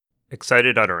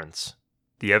Excited Utterance,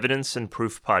 the Evidence and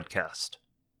Proof Podcast.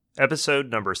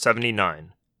 Episode number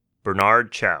 79,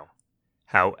 Bernard Chao,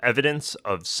 How Evidence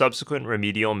of Subsequent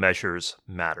Remedial Measures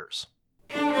Matters.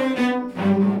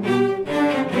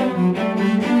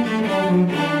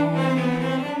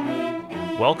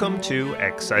 Welcome to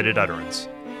Excited Utterance.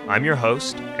 I'm your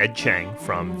host, Ed Chang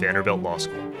from Vanderbilt Law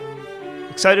School.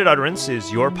 Excited Utterance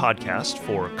is your podcast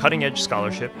for cutting-edge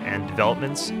scholarship and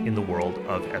developments in the world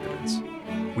of evidence.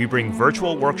 We bring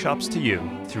virtual workshops to you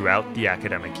throughout the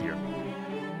academic year.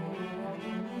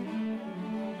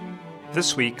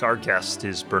 This week, our guest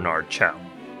is Bernard Chao.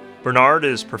 Bernard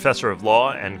is professor of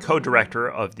law and co-director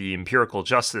of the Empirical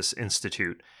Justice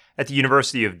Institute at the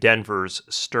University of Denver's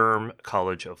Sturm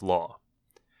College of Law.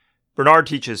 Bernard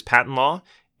teaches patent law,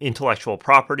 intellectual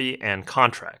property, and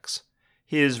contracts.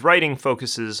 His writing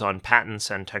focuses on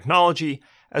patents and technology,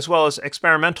 as well as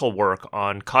experimental work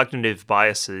on cognitive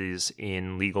biases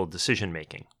in legal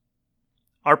decision-making.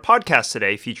 Our podcast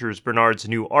today features Bernard's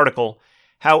new article,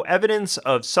 How Evidence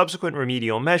of Subsequent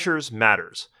Remedial Measures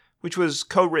Matters, which was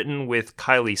co-written with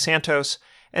Kylie Santos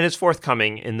and is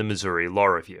forthcoming in the Missouri Law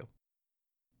Review.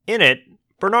 In it,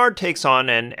 Bernard takes on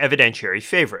an evidentiary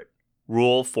favorite,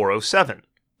 Rule 407,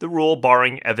 the rule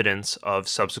barring evidence of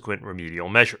subsequent remedial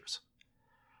measures.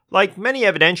 Like many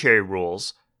evidentiary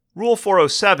rules, Rule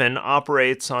 407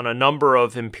 operates on a number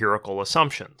of empirical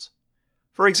assumptions.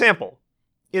 For example,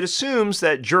 it assumes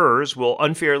that jurors will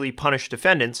unfairly punish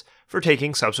defendants for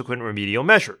taking subsequent remedial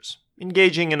measures,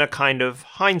 engaging in a kind of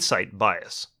hindsight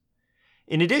bias.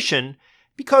 In addition,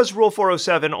 because Rule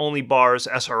 407 only bars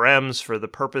SRMs for the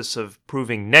purpose of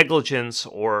proving negligence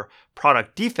or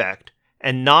product defect,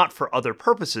 and not for other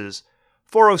purposes,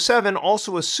 407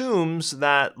 also assumes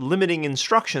that limiting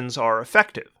instructions are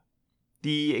effective.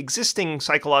 The existing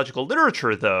psychological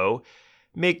literature, though,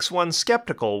 makes one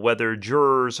skeptical whether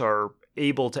jurors are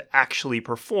able to actually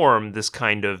perform this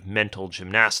kind of mental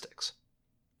gymnastics.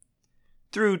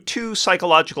 Through two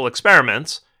psychological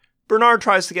experiments, Bernard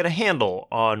tries to get a handle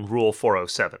on Rule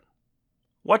 407.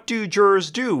 What do jurors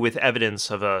do with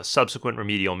evidence of a subsequent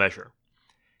remedial measure?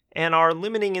 And are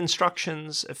limiting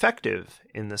instructions effective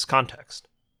in this context?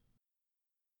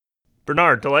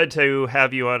 Bernard, delighted to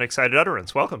have you on Excited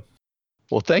Utterance. Welcome.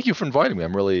 Well, thank you for inviting me.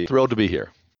 I'm really thrilled to be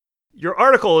here. Your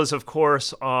article is, of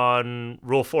course, on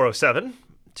Rule 407.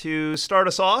 To start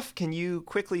us off, can you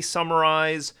quickly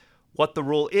summarize what the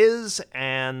rule is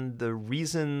and the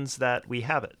reasons that we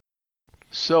have it?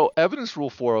 So, Evidence Rule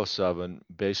 407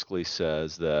 basically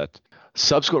says that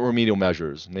subsequent remedial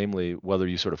measures, namely whether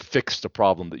you sort of fixed a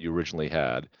problem that you originally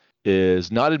had,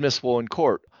 is not admissible in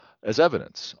court as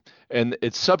evidence. And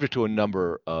it's subject to a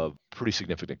number of pretty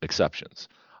significant exceptions.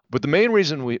 But the main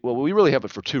reason we really have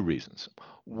it for two reasons.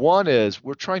 One is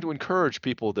we're trying to encourage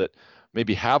people that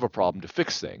maybe have a problem to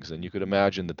fix things. And you could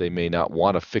imagine that they may not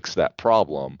want to fix that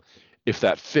problem if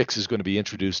that fix is going to be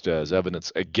introduced as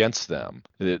evidence against them.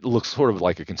 It looks sort of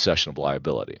like a concession of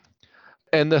liability.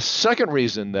 And the second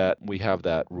reason that we have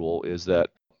that rule is that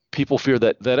people fear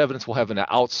that that evidence will have an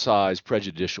outsized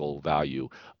prejudicial value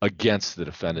against the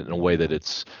defendant in a way that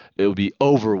it will be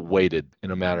overweighted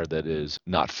in a manner that is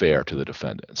not fair to the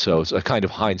defendant. So it's a kind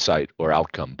of hindsight or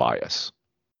outcome bias.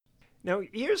 Now,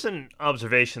 here's an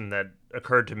observation that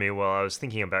occurred to me while I was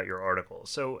thinking about your article.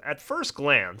 So at first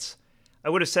glance, I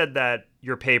would have said that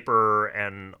your paper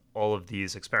and all of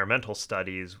these experimental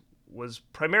studies was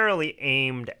primarily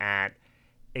aimed at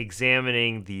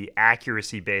examining the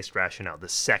accuracy-based rationale, the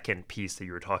second piece that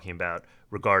you were talking about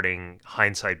regarding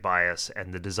hindsight bias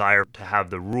and the desire to have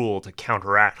the rule to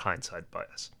counteract hindsight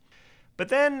bias. But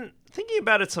then, thinking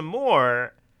about it some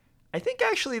more, I think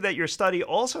actually that your study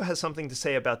also has something to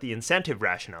say about the incentive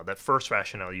rationale, that first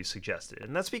rationale you suggested.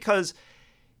 And that's because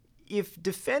if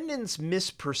defendants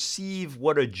misperceive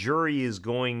what a jury is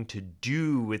going to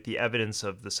do with the evidence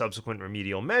of the subsequent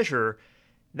remedial measure,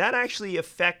 that actually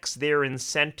affects their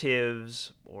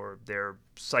incentives or their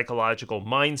psychological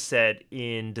mindset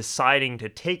in deciding to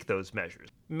take those measures.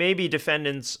 Maybe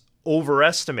defendants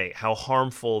overestimate how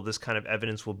harmful this kind of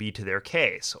evidence will be to their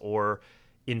case, or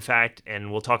in fact,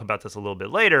 and we'll talk about this a little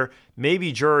bit later,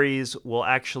 maybe juries will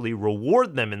actually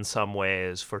reward them in some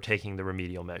ways for taking the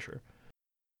remedial measure.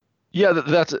 Yeah,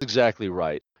 that's exactly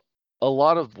right. A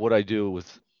lot of what I do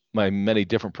with my many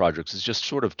different projects is just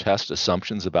sort of test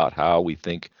assumptions about how we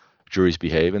think juries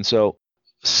behave. And so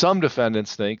some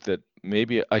defendants think that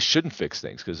maybe I shouldn't fix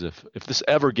things because if this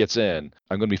ever gets in,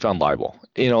 I'm going to be found liable.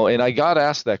 And I got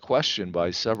asked that question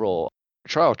by several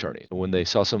trial attorneys when they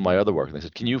saw some of my other work. And they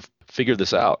said, can you figure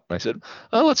this out? And I said,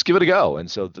 oh, let's give it a go.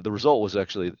 And so the result was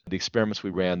actually the experiments we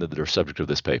ran that are subject of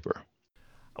this paper.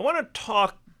 I want to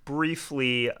talk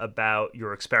briefly about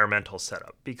your experimental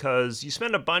setup, because you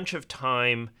spend a bunch of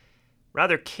time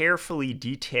rather carefully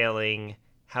detailing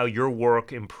how your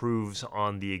work improves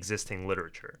on the existing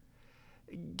literature.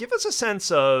 Give us a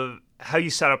sense of how you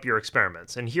set up your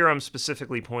experiments. And here I'm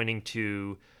specifically pointing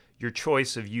to your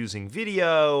choice of using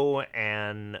video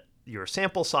and your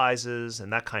sample sizes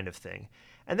and that kind of thing.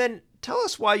 And then tell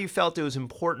us why you felt it was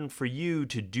important for you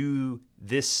to do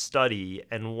this study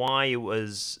and why it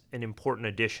was an important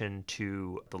addition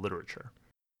to the literature.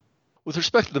 With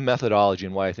respect to the methodology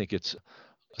and why I think it's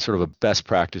sort of a best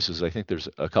practices, I think there's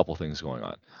a couple things going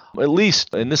on. At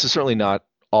least, and this is certainly not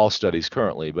all studies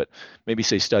currently, but maybe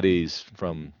say studies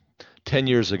from 10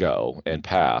 years ago and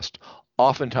past,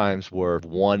 oftentimes were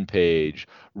one-page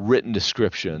written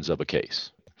descriptions of a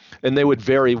case. And they would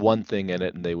vary one thing in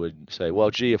it, and they would say, well,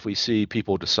 gee, if we see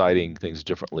people deciding things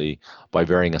differently by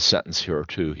varying a sentence here or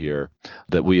two here,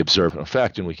 that we observe an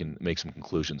effect and we can make some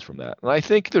conclusions from that. And I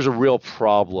think there's a real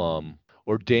problem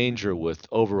or danger with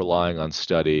over-relying on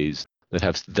studies that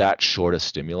have that short a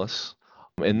stimulus.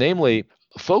 And namely,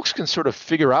 folks can sort of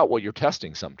figure out what you're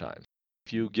testing sometimes.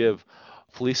 If you give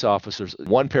police officers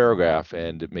one paragraph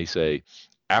and it may say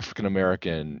African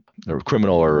American or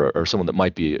criminal or someone that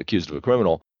might be accused of a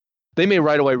criminal, they may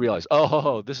right away realize,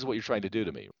 oh, this is what you're trying to do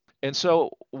to me. And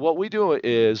so what we do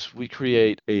is we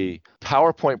create a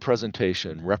PowerPoint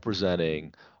presentation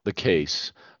representing the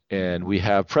case, and we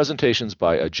have presentations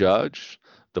by a judge,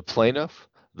 the plaintiff,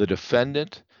 the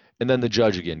defendant, and then the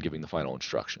judge again giving the final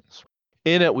instructions.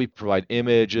 In it, we provide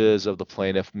images of the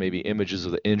plaintiff, maybe images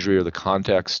of the injury or the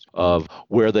context of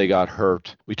where they got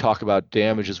hurt. We talk about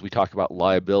damages. We talk about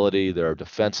liability. There are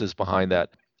defenses behind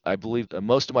that. I believe that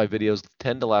most of my videos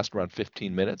tend to last around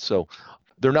 15 minutes. So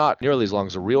they're not nearly as long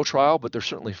as a real trial, but they're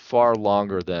certainly far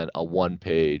longer than a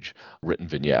one-page written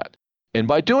vignette. And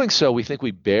by doing so, we think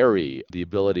we bury the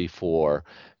ability for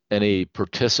any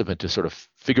participant to sort of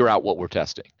figure out what we're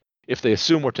testing. If they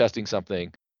assume we're testing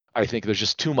something, I think there's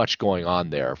just too much going on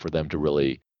there for them to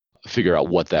really figure out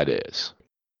what that is.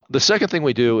 The second thing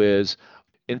we do is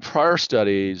in prior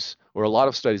studies, or a lot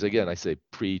of studies, again, I say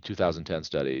pre-2010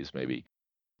 studies maybe,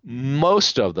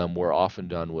 most of them were often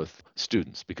done with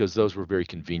students because those were very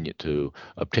convenient to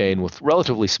obtain with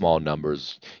relatively small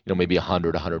numbers, maybe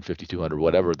 100, 150, 200,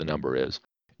 whatever the number is.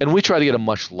 And we try to get a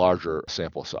much larger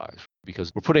sample size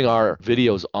because we're putting our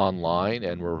videos online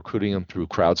and we're recruiting them through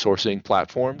crowdsourcing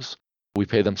platforms. We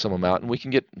pay them some amount and we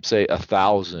can get, say,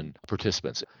 1,000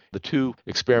 participants. The two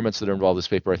experiments that are involved in this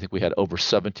paper, I think we had over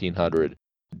 1,700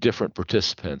 different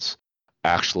participants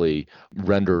actually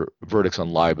render verdicts on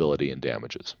liability and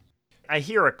damages. I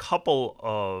hear a couple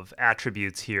of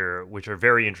attributes here which are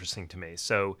very interesting to me.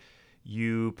 So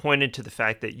you pointed to the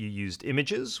fact that you used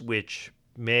images, which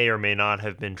may or may not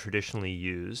have been traditionally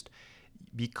used.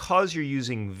 Because you're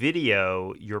using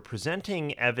video, you're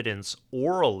presenting evidence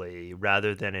orally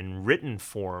rather than in written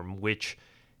form, which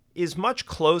is much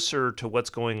closer to what's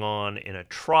going on in a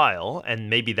trial, and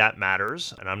maybe that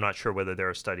matters, and I'm not sure whether there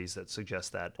are studies that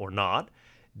suggest that or not.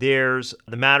 There's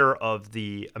the matter of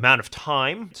the amount of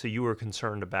time, so you were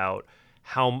concerned about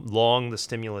how long the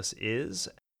stimulus is.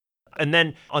 And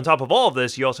then on top of all of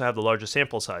this, you also have the largest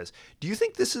sample size. Do you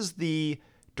think this is the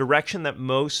direction that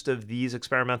most of these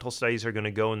experimental studies are going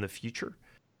to go in the future?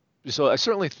 So I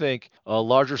certainly think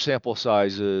larger sample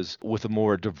sizes with a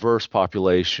more diverse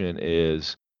population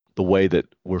is the way that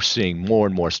we're seeing more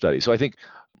and more studies. So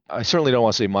I certainly don't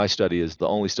want to say my study is the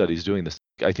only studies doing this.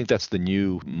 I think that's the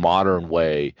new modern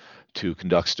way to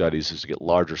conduct studies is to get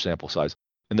larger sample size.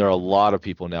 And there are a lot of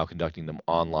people now conducting them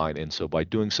online. And so by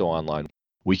doing so online,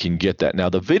 we can get that. Now,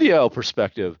 the video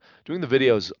perspective, doing the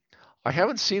videos, I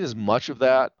haven't seen as much of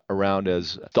that around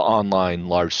as the online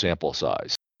large sample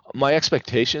size. My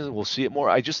expectation is we'll see it more.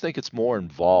 I just think it's more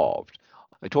involved.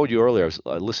 I told you earlier, I was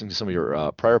listening to some of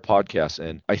your prior podcasts,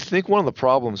 and I think one of the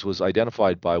problems was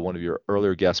identified by one of your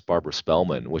earlier guests, Barbara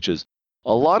Spellman, which is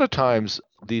a lot of times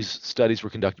these studies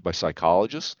were conducted by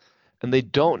psychologists, and they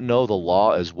don't know the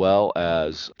law as well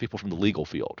as people from the legal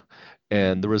field.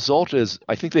 And the result is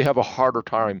I think they have a harder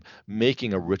time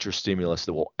making a richer stimulus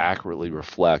that will accurately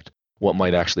reflect what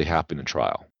might actually happen in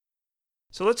trial.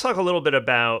 So let's talk a little bit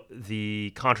about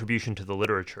the contribution to the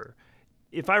literature.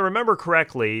 If I remember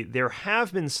correctly, there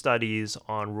have been studies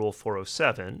on Rule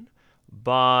 407,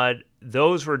 but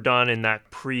those were done in that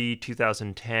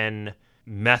pre-2010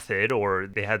 method, or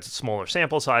they had smaller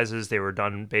sample sizes. They were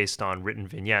done based on written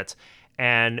vignettes.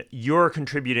 And you're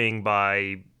contributing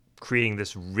by creating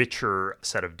this richer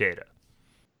set of data.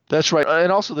 That's right.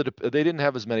 And also, they didn't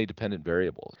have as many dependent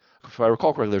variables. If I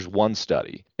recall correctly, there's one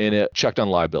study, and it checked on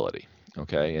liability.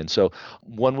 Okay. And so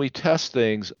when we test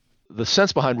things, the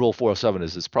sense behind Rule 407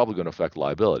 is it's probably going to affect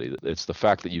liability. It's the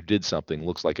fact that you did something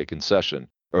looks like a concession,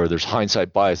 or there's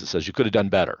hindsight bias that says you could have done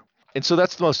better. And so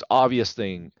that's the most obvious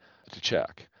thing to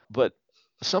check. But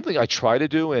something I try to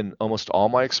do in almost all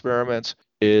my experiments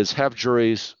is have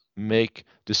juries make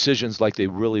decisions like they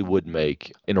really would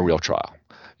make in a real trial.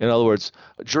 In other words,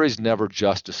 juries never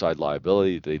just decide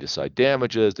liability, they decide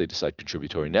damages, they decide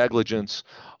contributory negligence.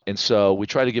 And so we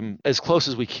try to give them as close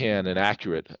as we can an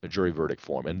accurate jury verdict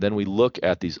form. And then we look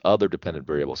at these other dependent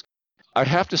variables. I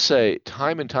have to say,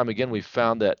 time and time again, we've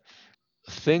found that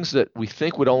things that we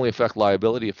think would only affect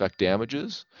liability affect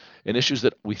damages, and issues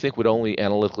that we think would only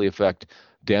analytically affect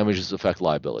damages affect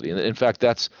liability. And in fact,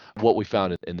 that's what we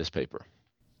found in this paper.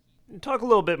 Talk a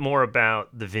little bit more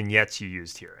about the vignettes you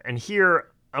used here. And here,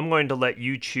 I'm going to let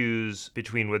you choose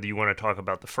between whether you want to talk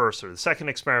about the first or the second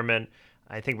experiment.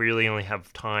 I think we really only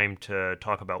have time to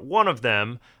talk about one of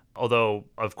them, although,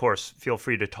 of course, feel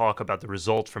free to talk about the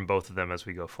results from both of them as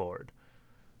we go forward.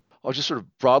 I'll just sort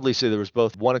of broadly say there was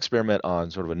both one experiment on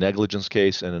sort of a negligence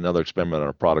case and another experiment on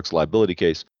a product's liability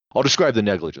case. I'll describe the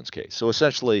negligence case. So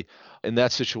essentially, in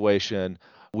that situation,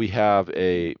 we have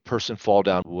a person fall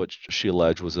down, which she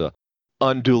alleged was a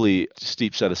unduly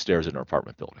steep set of stairs in her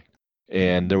apartment building.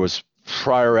 And there was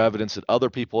prior evidence that other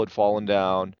people had fallen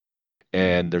down,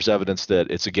 and there's evidence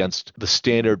that it's against the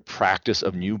standard practice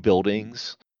of new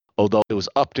buildings. Although it was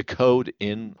up to code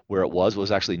in where it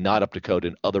was actually not up to code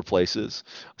in other places.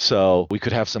 So we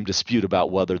could have some dispute about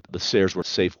whether the stairs were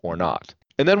safe or not.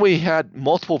 And then we had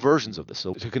multiple versions of this.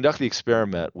 So to conduct the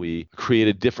experiment, we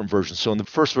created different versions. So in the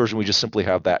first version, we just simply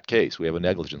have that case. We have a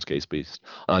negligence case based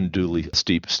on unduly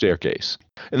steep staircase.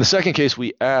 In the second case,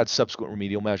 we add subsequent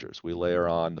remedial measures. We layer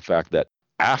on the fact that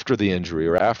after the injury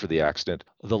or after the accident,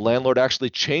 the landlord actually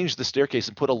changed the staircase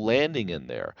and put a landing in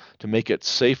there to make it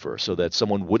safer so that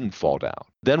someone wouldn't fall down.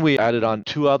 Then we added on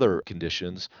two other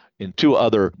conditions in two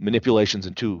other manipulations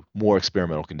and two more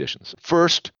experimental conditions.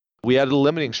 First, we added a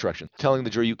limiting instruction telling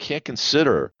the jury you can't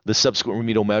consider the subsequent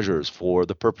remedial measures for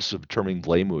the purpose of determining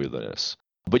blameworthiness.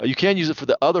 But you can use it for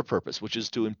the other purpose, which is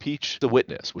to impeach the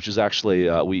witness, which is actually,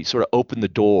 we sort of open the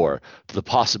door to the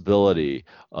possibility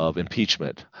of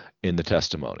impeachment in the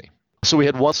testimony. So we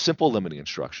had one simple limiting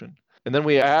instruction, and then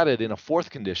we added in a fourth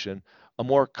condition a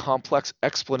more complex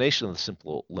explanation of the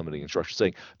simple limiting instruction,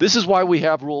 saying this is why we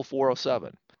have Rule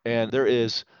 407. And there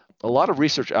is a lot of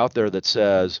research out there that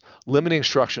says limiting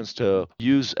instructions to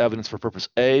use evidence for purpose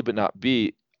A but not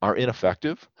B are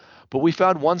ineffective. But we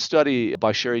found one study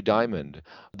by Sherry Diamond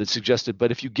that suggested, but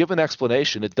if you give an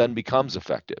explanation, it then becomes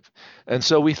effective. And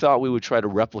so we thought we would try to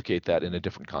replicate that in a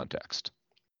different context.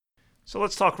 So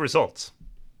let's talk results.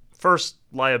 First,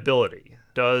 liability.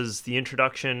 Does the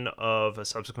introduction of a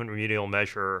subsequent remedial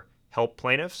measure help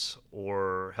plaintiffs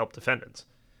or help defendants?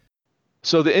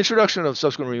 So the introduction of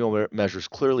subsequent remedial measures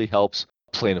clearly helps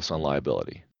plaintiffs on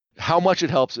liability. How much it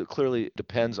helps, it clearly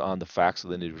depends on the facts of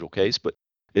the individual case, but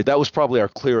that was probably our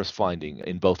clearest finding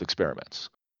in both experiments.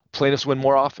 Plaintiffs win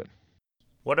more often.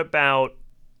 What about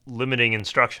limiting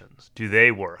instructions? Do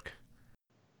they work?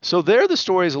 So there the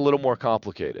story is a little more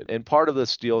complicated, and part of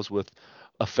this deals with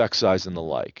effect size and the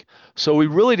like. So we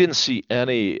really didn't see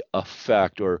any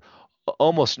effect or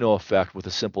almost no effect with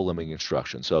a simple limiting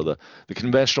instruction. So the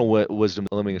conventional wisdom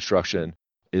limiting instruction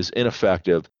is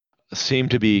ineffective,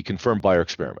 seemed to be confirmed by our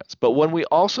experiments. But when we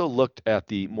also looked at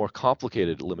the more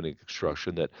complicated limiting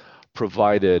instruction that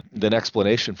provided an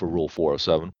explanation for Rule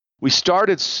 407, we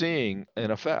started seeing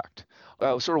an effect.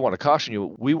 I sort of want to caution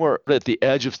you, we were at the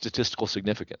edge of statistical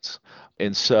significance.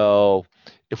 And so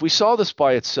if we saw this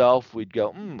by itself, we'd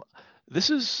go, this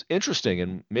is interesting,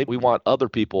 and maybe we want other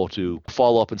people to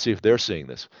follow up and see if they're seeing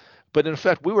this. But in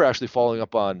effect, we were actually following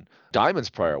up on Diamond's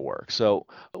prior work. So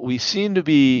we seem to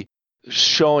be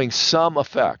showing some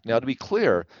effect. Now, to be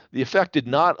clear, the effect did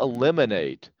not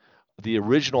eliminate the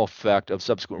original effect of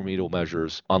subsequent remedial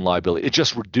measures on liability. It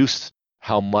just reduced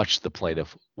how much the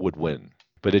plaintiff would win,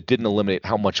 but it didn't eliminate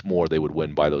how much more they would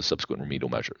win by those subsequent remedial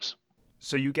measures.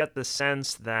 So you get the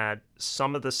sense that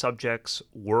some of the subjects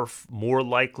were more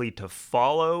likely to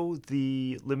follow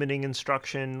the limiting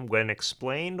instruction when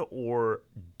explained, or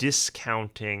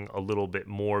discounting a little bit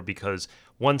more because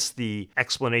once the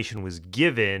explanation was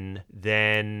given,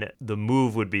 then the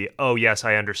move would be, oh, yes,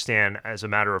 I understand. As a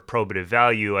matter of probative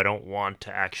value, I don't want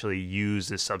to actually use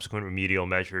this subsequent remedial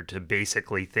measure to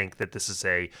basically think that this is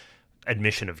a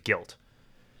admission of guilt.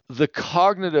 The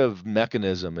cognitive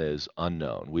mechanism is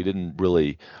unknown. We didn't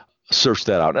really search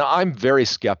that out. Now, I'm very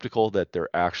skeptical that they're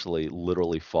actually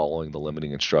literally following the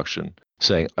limiting instruction,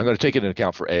 saying, I'm going to take it into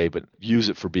account for A, but use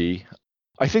it for B.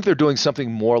 I think they're doing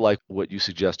something more like what you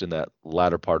suggest in that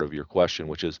latter part of your question,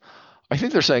 which is I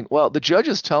think they're saying, well, the judge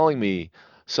is telling me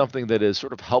something that is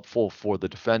sort of helpful for the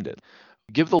defendant.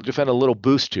 Give the defendant a little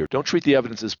boost here. Don't treat the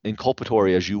evidence as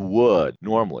inculpatory as you would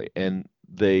normally. And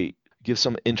they give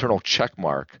some internal check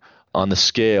mark on the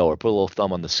scale or put a little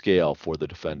thumb on the scale for the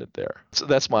defendant there. So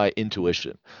that's my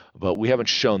intuition, but we haven't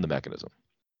shown the mechanism.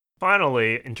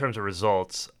 Finally, in terms of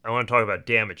results, I want to talk about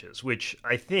damages, which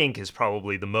I think is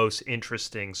probably the most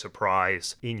interesting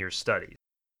surprise in your study.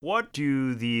 What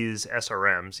do these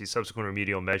SRMs, these subsequent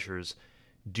remedial measures,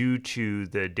 do to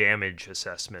the damage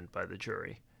assessment by the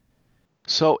jury?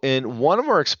 So, in one of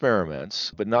our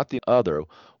experiments, but not the other,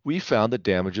 we found that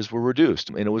damages were reduced.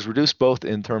 And it was reduced both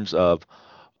in terms of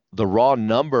the raw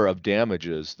number of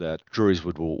damages that juries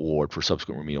would award for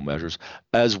subsequent remedial measures,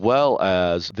 as well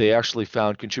as they actually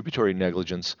found contributory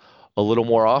negligence a little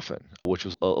more often, which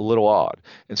was a little odd.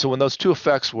 And so when those two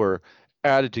effects were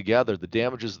added together, the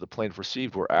damages the plaintiff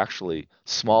received were actually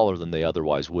smaller than they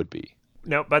otherwise would be.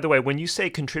 Now, by the way, when you say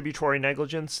contributory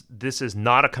negligence, this is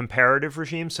not a comparative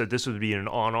regime, so this would be an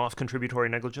on-off contributory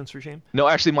negligence regime? No,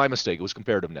 actually, my mistake. It was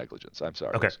comparative negligence. I'm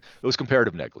sorry. Okay. It was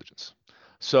comparative negligence.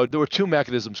 So there were two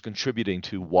mechanisms contributing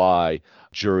to why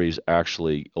juries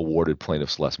actually awarded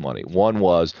plaintiffs less money. One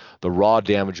was the raw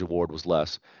damage award was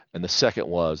less, and the second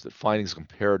was that findings of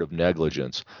comparative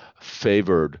negligence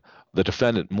favored the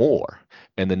defendant more,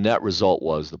 and the net result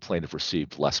was the plaintiff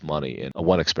received less money in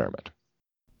one experiment.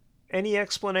 Any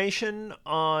explanation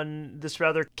on this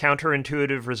rather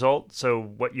counterintuitive result? So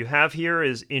what you have here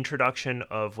is introduction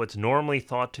of what's normally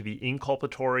thought to be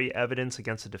inculpatory evidence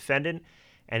against a defendant,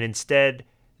 and instead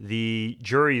the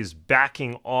jury is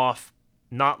backing off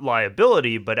not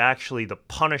liability, but actually the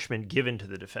punishment given to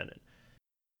the defendant.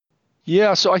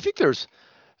 Yeah, so I think there's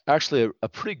actually a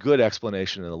pretty good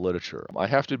explanation in the literature. I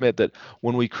have to admit that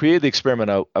when we created the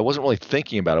experiment, I wasn't really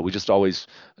thinking about it. We just always,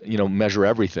 measure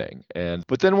everything.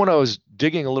 But then when I was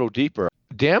digging a little deeper,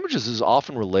 damages is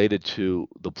often related to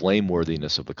the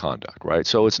blameworthiness of the conduct, right?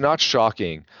 So it's not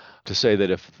shocking to say that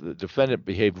if the defendant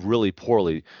behaved really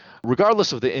poorly,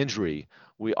 regardless of the injury,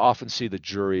 we often see the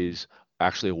juries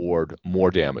actually award more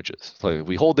damages. Like if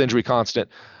we hold the injury constant,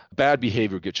 bad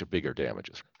behavior gets you bigger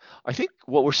damages. I think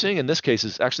what we're seeing in this case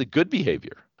is actually good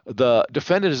behavior. The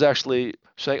defendant is actually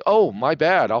saying, oh, my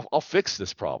bad, I'll fix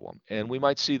this problem. And we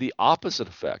might see the opposite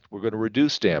effect. We're going to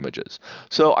reduce damages.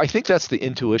 So I think that's the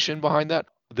intuition behind that.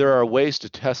 There are ways to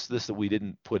test this that we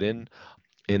didn't put in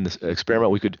this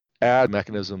experiment. We could add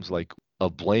mechanisms like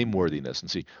of blameworthiness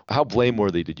and see how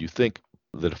blameworthy did you think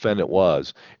the defendant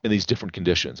was in these different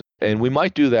conditions. And we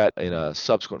might do that in a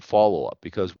subsequent follow-up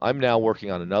because I'm now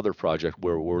working on another project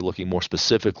where we're looking more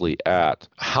specifically at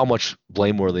how much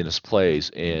blameworthiness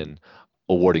plays in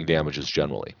awarding damages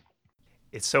generally.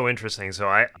 It's so interesting. So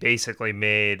I basically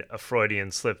made a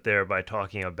Freudian slip there by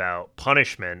talking about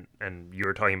punishment, and you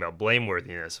were talking about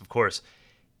blameworthiness. Of course,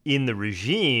 in the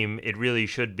regime, it really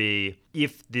should be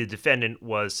if the defendant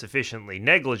was sufficiently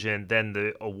negligent, then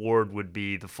the award would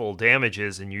be the full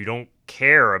damages, and you don't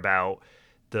care about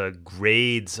the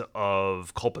grades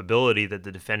of culpability that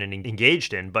the defendant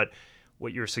engaged in. But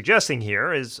what you're suggesting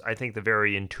here is, I think, the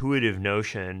very intuitive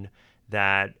notion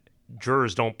that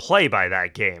jurors don't play by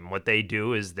that game. What they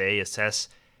do is they assess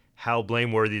how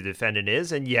blameworthy the defendant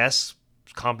is, and yes,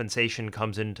 compensation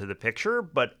comes into the picture,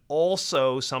 but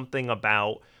also something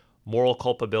about moral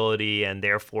culpability and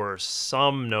therefore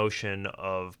some notion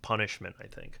of punishment, I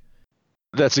think.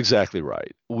 That's exactly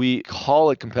right. We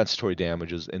call it compensatory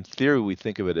damages. In theory, we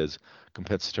think of it as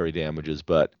compensatory damages,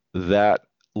 but that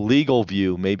legal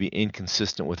view may be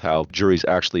inconsistent with how juries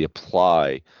actually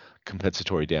apply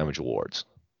compensatory damage awards.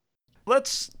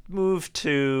 Let's move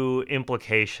to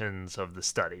implications of the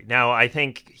study. Now, I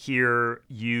think here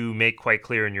you make quite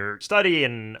clear in your study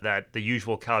and that the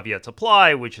usual caveats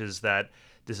apply, which is that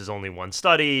this is only one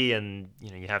study and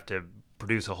you have to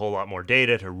produce a whole lot more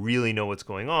data to really know what's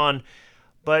going on.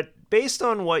 But based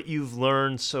on what you've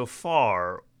learned so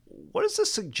far, what does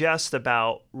this suggest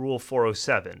about Rule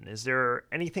 407? Is there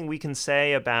anything we can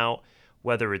say about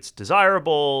whether it's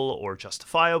desirable or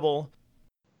justifiable?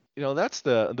 That's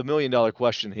the million-dollar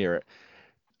question here.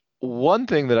 One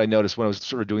thing that I noticed when I was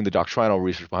sort of doing the doctrinal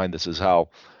research behind this is how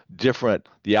different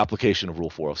the application of Rule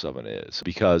 407 is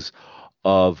because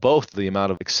of both the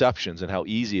amount of exceptions and how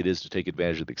easy it is to take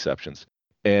advantage of the exceptions.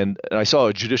 And I saw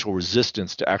a judicial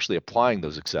resistance to actually applying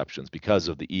those exceptions because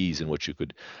of the ease in which you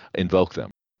could invoke them.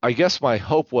 I guess my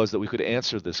hope was that we could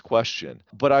answer this question,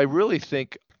 but I really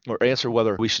think or answer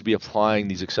whether we should be applying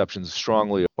these exceptions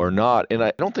strongly or not. And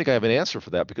I don't think I have an answer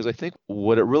for that, because I think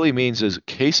what it really means is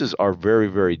cases are very,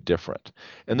 very different.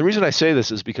 And the reason I say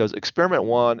this is because experiment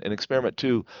 1 and experiment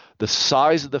 2, the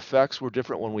size of the effects were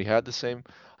different when we had the same.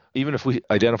 Even if we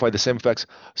identified the same effects,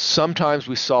 sometimes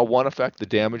we saw one effect, the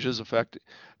damages effect,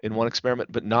 in one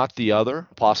experiment, but not the other,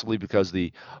 possibly because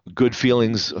the good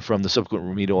feelings from the subsequent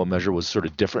remedial measure was sort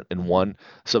of different in one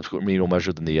subsequent remedial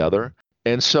measure than the other.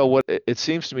 And so what it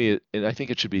seems to me, and I think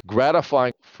it should be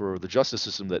gratifying for the justice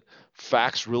system, that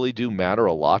facts really do matter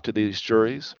a lot to these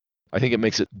juries. I think it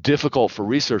makes it difficult for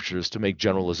researchers to make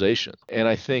generalizations. And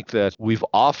I think that we've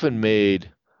often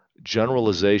made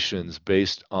generalizations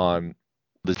based on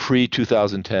the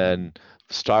pre-2010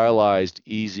 stylized,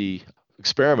 easy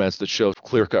experiments that show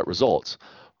clear-cut results.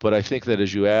 But I think that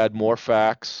as you add more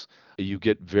facts, you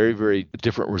get very, very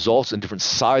different results and different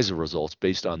size of results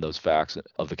based on those facts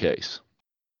of the case.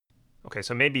 Okay,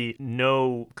 so maybe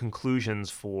no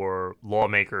conclusions for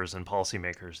lawmakers and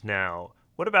policymakers now.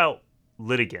 What about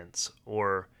litigants,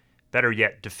 or better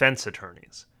yet, defense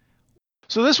attorneys?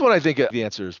 So this one, I think the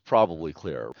answer is probably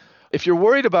clear. If you're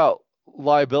worried about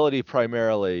liability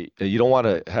primarily, you don't want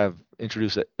to have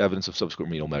introduce evidence of subsequent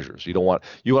remedial measures. You want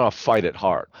to fight it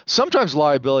hard. Sometimes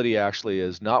liability actually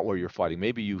is not where you're fighting.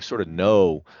 Maybe you sort of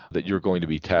know that you're going to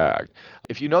be tagged.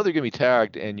 If you know they're going to be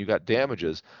tagged and you got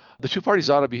damages, the two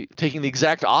parties ought to be taking the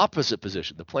exact opposite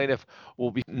position. The plaintiff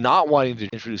will be not wanting to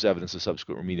introduce evidence of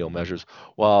subsequent remedial measures,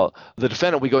 while the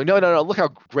defendant will be going, no, look how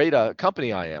great a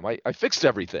company I am. I fixed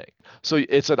everything. So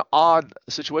it's an odd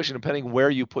situation, depending where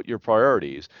you put your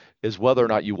priorities, is whether or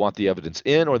not you want the evidence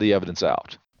in or the evidence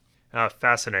out.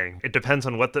 Fascinating. It depends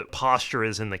on what the posture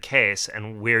is in the case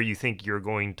and where you think you're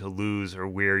going to lose or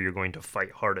where you're going to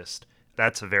fight hardest.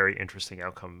 That's a very interesting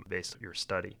outcome based on your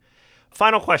study.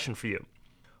 Final question for you.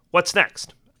 What's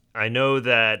next? I know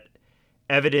that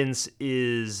evidence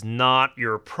is not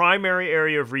your primary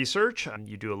area of research.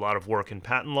 You do a lot of work in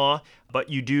patent law, but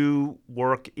you do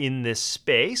work in this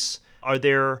space. Are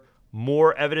there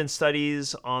more evidence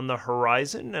studies on the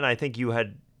horizon? And I think you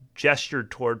had gestured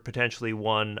toward potentially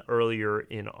one earlier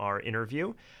in our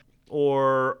interview.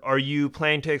 Or are you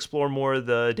planning to explore more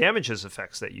the damages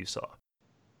effects that you saw?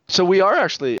 So we are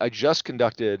actually, I just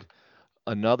conducted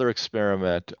another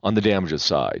experiment on the damages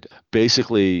side,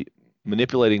 basically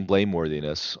manipulating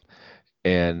blameworthiness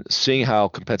and seeing how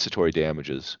compensatory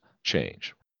damages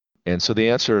change. And so the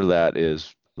answer to that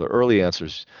is, the early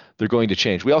answers, they're going to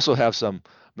change. We also have some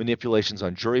manipulations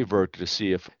on jury verdict to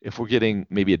see if we're getting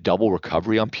maybe a double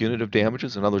recovery on punitive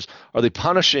damages. In other words, are they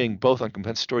punishing both on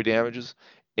compensatory damages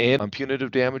and on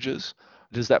punitive damages?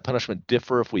 Does that punishment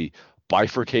differ if we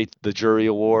bifurcate the jury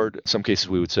award? In some cases,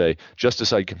 we would say, just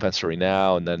decide compensatory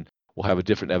now, and then we'll have a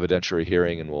different evidentiary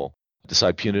hearing and we'll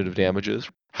decide punitive damages.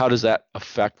 How does that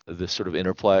affect this sort of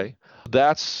interplay?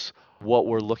 That's what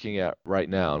we're looking at right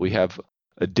now. We have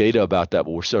data about that,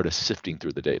 but we're sort of sifting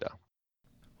through the data.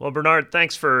 Well, Bernard,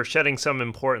 thanks for shedding some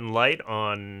important light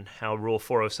on how Rule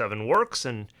 407 works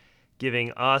and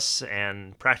giving us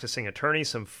and practicing attorneys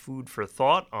some food for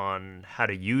thought on how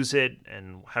to use it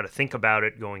and how to think about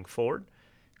it going forward.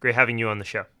 Great having you on the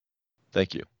show.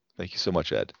 Thank you. Thank you so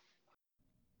much, Ed.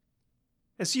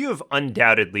 As you have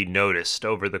undoubtedly noticed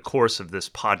over the course of this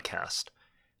podcast,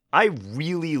 I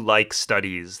really like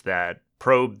studies that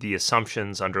probe the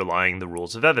assumptions underlying the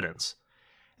rules of evidence.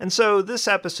 And so this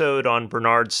episode on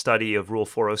Bernard's study of Rule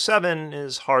 407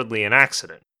 is hardly an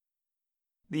accident.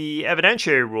 The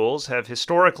evidentiary rules have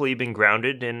historically been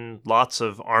grounded in lots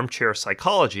of armchair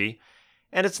psychology,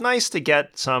 and it's nice to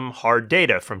get some hard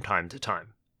data from time to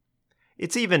time.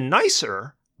 It's even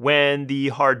nicer when the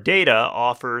hard data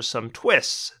offers some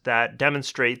twists that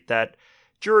demonstrate that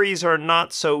juries are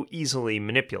not so easily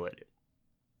manipulated.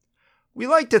 We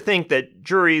like to think that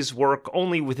juries work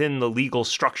only within the legal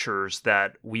structures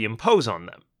that we impose on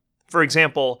them. For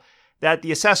example, that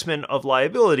the assessment of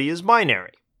liability is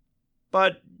binary.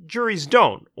 But juries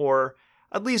don't, or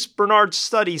at least Bernard's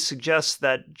study suggests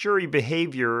that jury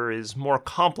behavior is more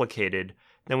complicated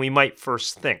than we might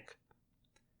first think.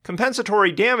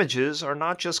 Compensatory damages are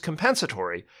not just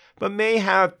compensatory, but may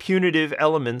have punitive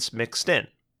elements mixed in.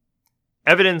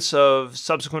 Evidence of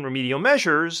subsequent remedial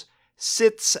measures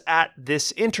sits at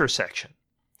this intersection.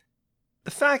 The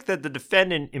fact that the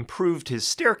defendant improved his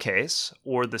staircase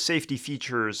or the safety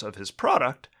features of his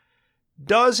product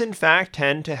does in fact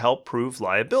tend to help prove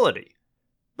liability.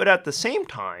 But at the same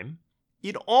time,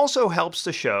 it also helps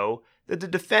to show that the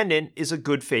defendant is a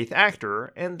good faith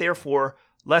actor and therefore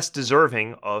less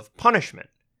deserving of punishment,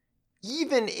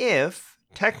 even if,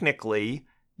 technically,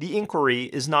 the inquiry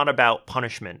is not about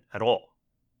punishment at all.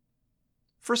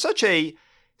 For such a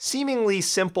seemingly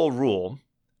simple rule,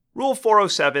 Rule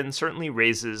 407 certainly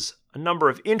raises a number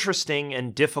of interesting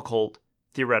and difficult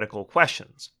theoretical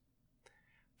questions.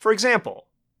 For example,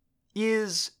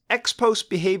 is ex post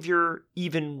behavior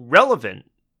even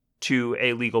relevant to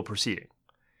a legal proceeding?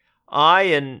 I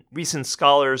and recent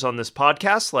scholars on this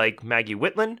podcast, like Maggie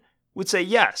Whitland, would say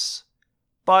yes,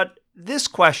 but this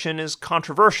question is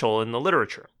controversial in the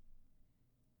literature.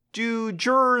 Do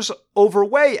jurors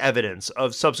overweigh evidence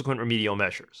of subsequent remedial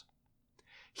measures?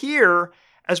 Here,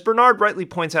 as Bernard rightly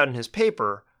points out in his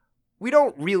paper, we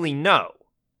don't really know.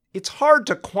 It's hard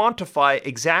to quantify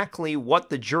exactly what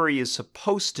the jury is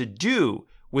supposed to do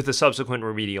with a subsequent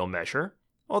remedial measure,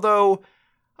 although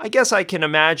I guess I can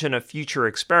imagine a future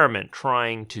experiment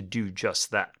trying to do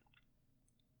just that.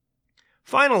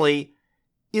 Finally,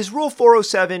 is Rule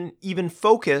 407 even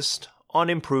focused on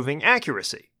improving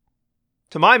accuracy?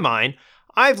 To my mind,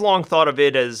 I've long thought of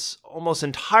it as almost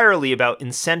entirely about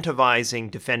incentivizing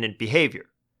defendant behavior,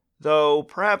 though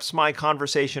perhaps my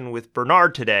conversation with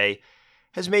Bernard today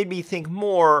has made me think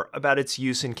more about its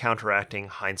use in counteracting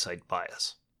hindsight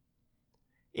bias.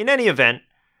 In any event,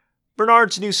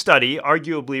 Bernard's new study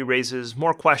arguably raises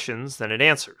more questions than it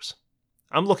answers.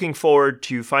 I'm looking forward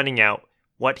to finding out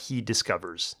what he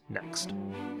discovers next.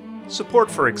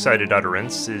 Support for Excited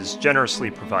Utterance is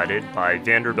generously provided by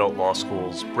Vanderbilt Law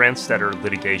School's Branstetter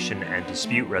Litigation and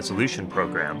Dispute Resolution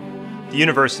Program, the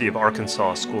University of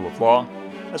Arkansas School of Law,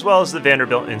 as well as the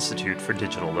Vanderbilt Institute for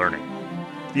Digital Learning.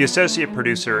 The associate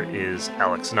producer is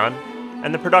Alex Nunn,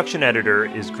 and the production editor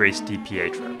is Grace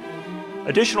DiPietro.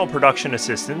 Additional production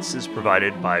assistance is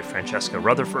provided by Francesca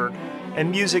Rutherford, and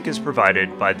music is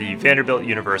provided by the Vanderbilt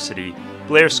University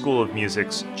Blair School of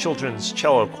Music's Children's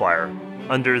Cello Choir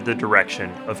under the direction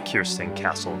of Kirsten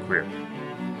Castle-Greer.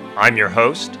 I'm your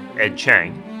host, Ed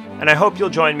Chang, and I hope you'll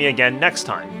join me again next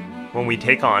time when we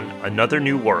take on another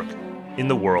new work in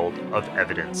the world of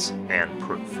evidence and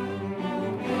proof.